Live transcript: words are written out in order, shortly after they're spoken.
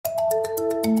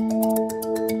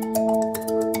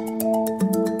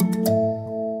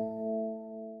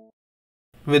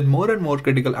With more and more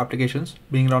critical applications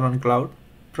being run on cloud,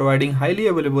 providing highly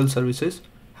available services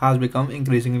has become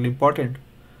increasingly important.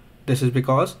 This is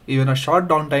because even a short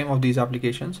downtime of these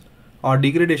applications or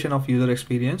degradation of user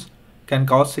experience can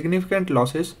cause significant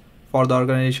losses for the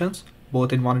organizations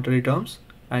both in monetary terms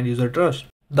and user trust.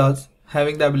 Thus,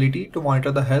 having the ability to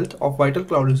monitor the health of vital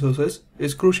cloud resources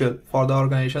is crucial for the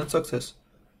organization's success.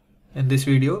 In this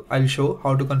video, I'll show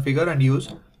how to configure and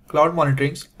use Cloud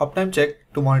Monitoring's Uptime Check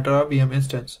to monitor a VM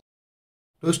instance.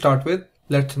 To start with,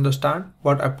 let's understand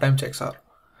what Uptime Checks are.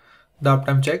 The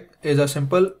Uptime Check is a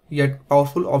simple yet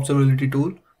powerful observability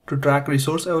tool to track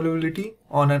resource availability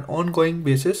on an ongoing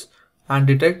basis and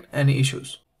detect any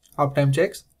issues. Uptime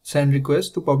Checks send requests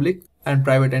to public and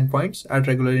private endpoints at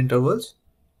regular intervals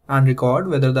and record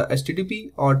whether the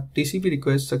HTTP or TCP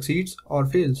request succeeds or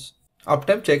fails.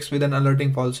 Uptime checks with an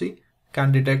alerting policy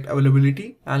can detect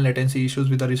availability and latency issues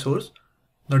with a resource,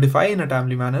 notify in a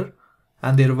timely manner,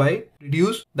 and thereby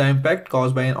reduce the impact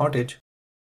caused by an outage.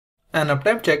 An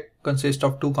uptime check consists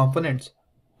of two components.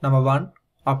 Number 1.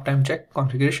 Uptime check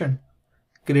configuration,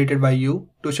 created by you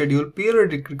to schedule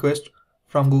periodic requests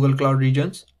from Google Cloud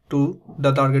regions to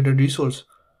the targeted resource.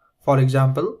 For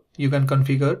example, you can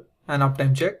configure an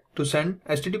uptime check to send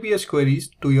HTTPS queries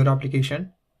to your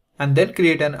application and then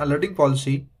create an alerting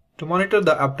policy to monitor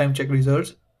the uptime check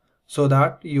results so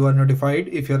that you are notified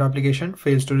if your application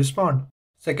fails to respond.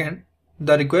 Second,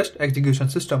 the request execution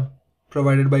system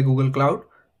provided by Google Cloud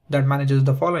that manages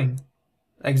the following: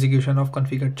 execution of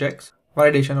configured checks,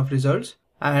 validation of results,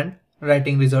 and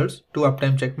writing results to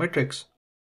uptime check metrics.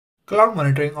 Cloud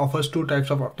monitoring offers two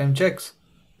types of uptime checks.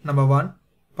 Number 1.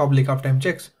 Public uptime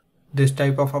checks. This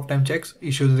type of uptime checks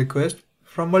issues requests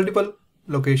from multiple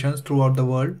locations throughout the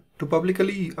world to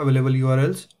publicly available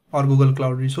URLs or Google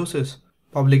Cloud resources.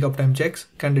 Public uptime checks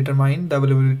can determine the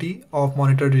availability of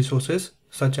monitored resources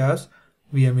such as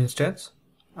VM instance,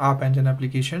 App Engine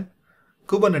application,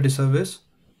 Kubernetes service,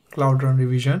 Cloud Run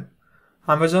revision,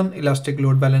 Amazon Elastic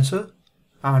Load Balancer,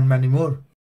 and many more.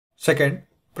 Second,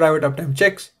 private uptime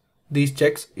checks. These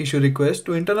checks issue requests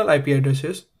to internal IP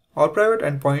addresses or private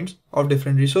endpoints of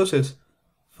different resources.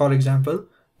 For example,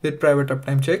 with private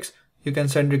uptime checks, you can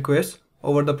send requests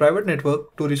over the private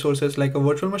network to resources like a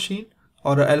virtual machine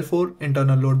or a L4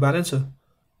 internal load balancer.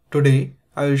 Today,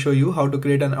 I will show you how to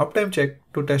create an uptime check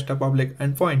to test a public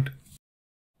endpoint.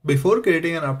 Before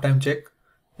creating an uptime check,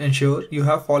 ensure you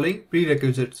have following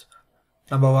prerequisites.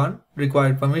 Number 1.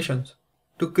 Required permissions.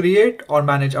 To create or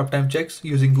manage uptime checks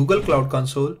using Google Cloud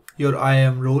Console, your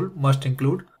IAM role must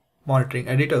include Monitoring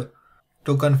Editor.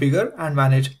 To configure and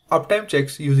manage uptime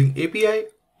checks using API,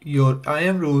 your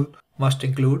IAM role must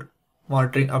include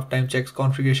Monitoring Uptime Checks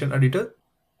Configuration Editor,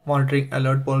 Monitoring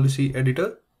Alert Policy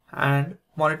Editor, and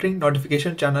Monitoring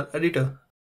Notification Channel Editor.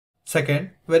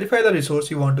 Second, verify the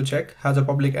resource you want to check has a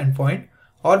public endpoint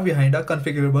or behind a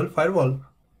configurable firewall.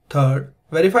 Third,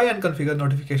 verify and configure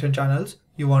notification channels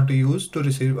you want to use to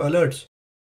receive alerts.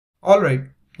 Alright,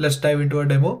 let's dive into a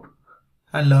demo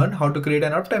and learn how to create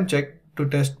an uptime check to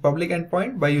test public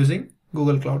endpoint by using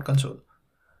Google Cloud Console.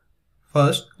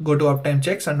 First, go to Uptime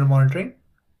Checks under Monitoring.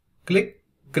 Click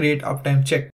Create Uptime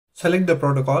Check. Select the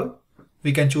protocol.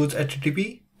 We can choose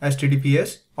HTTP,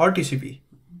 HTTPS, or TCP.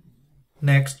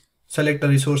 Next, select the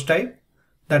resource type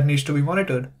that needs to be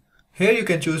monitored. Here you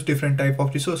can choose different type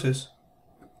of resources.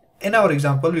 In our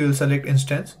example, we will select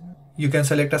instance. You can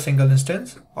select a single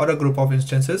instance or a group of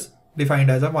instances defined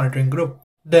as a monitoring group.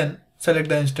 Then, select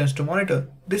the instance to monitor.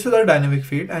 This is a dynamic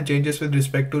field and changes with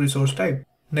respect to resource type.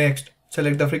 Next,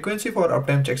 select the frequency for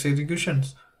uptime checks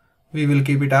executions. We will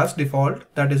keep it as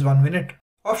default, that is 1 minute.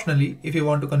 Optionally, if you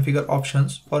want to configure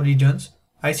options for regions,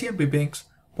 ICMP pings,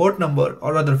 port number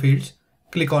or other fields,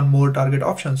 click on More Target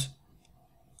Options.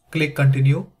 Click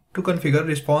Continue to configure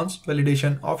response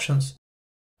validation options.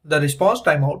 The response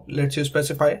timeout lets you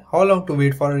specify how long to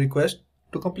wait for a request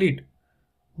to complete.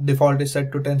 Default is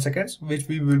set to 10 seconds, which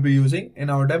we will be using in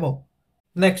our demo.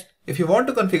 Next, if you want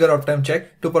to configure uptime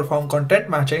check to perform content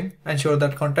matching, ensure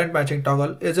that content matching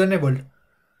toggle is enabled.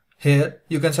 Here,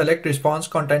 you can select response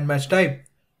content match type.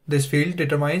 This field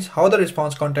determines how the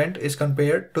response content is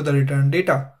compared to the returned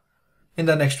data. In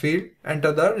the next field,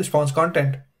 enter the response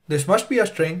content. This must be a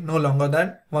string no longer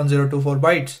than 1024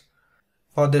 bytes.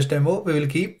 For this demo, we will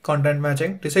keep content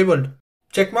matching disabled.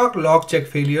 Checkmark log check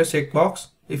failures checkbox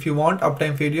if you want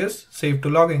uptime failures saved to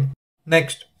logging.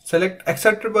 Next, select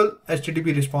acceptable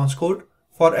HTTP response code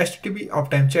for HTTP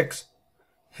uptime checks.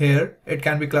 Here, it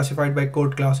can be classified by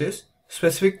code classes,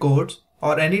 specific codes,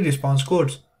 or any response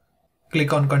codes.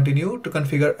 Click on Continue to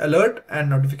configure alert and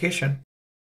notification.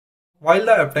 While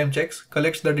the uptime checks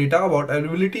collects the data about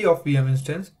availability of VM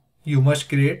instance, You must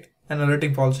create an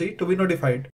alerting policy to be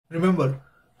notified. Remember,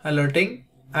 alerting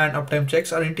and uptime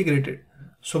checks are integrated,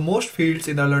 so most fields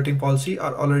in the alerting policy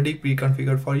are already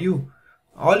pre-configured for you.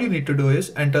 All you need to do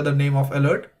is enter the name of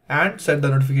alert and set the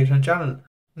notification channel.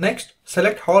 Next,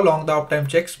 select how long the uptime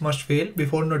checks must fail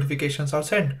before notifications are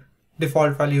sent.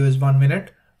 Default value is 1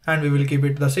 minute and we will keep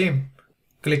it the same.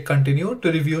 Click Continue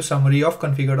to review summary of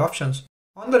configured options.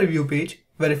 On the review page,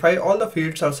 verify all the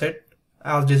fields are set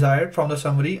as desired from the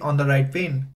summary on the right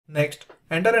pane. Next,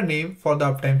 enter a name for the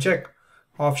uptime check.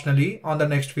 Optionally, on the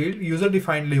next field,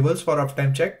 user-defined labels for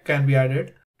uptime check can be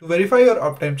added. To verify your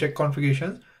uptime check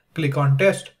configurations, click on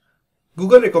Test.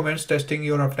 Google recommends testing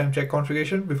your uptime check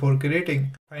configuration before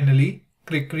creating. Finally,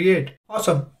 click Create.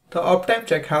 Awesome! The uptime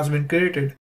check has been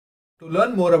created. To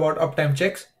learn more about uptime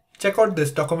checks, check out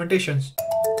this documentation.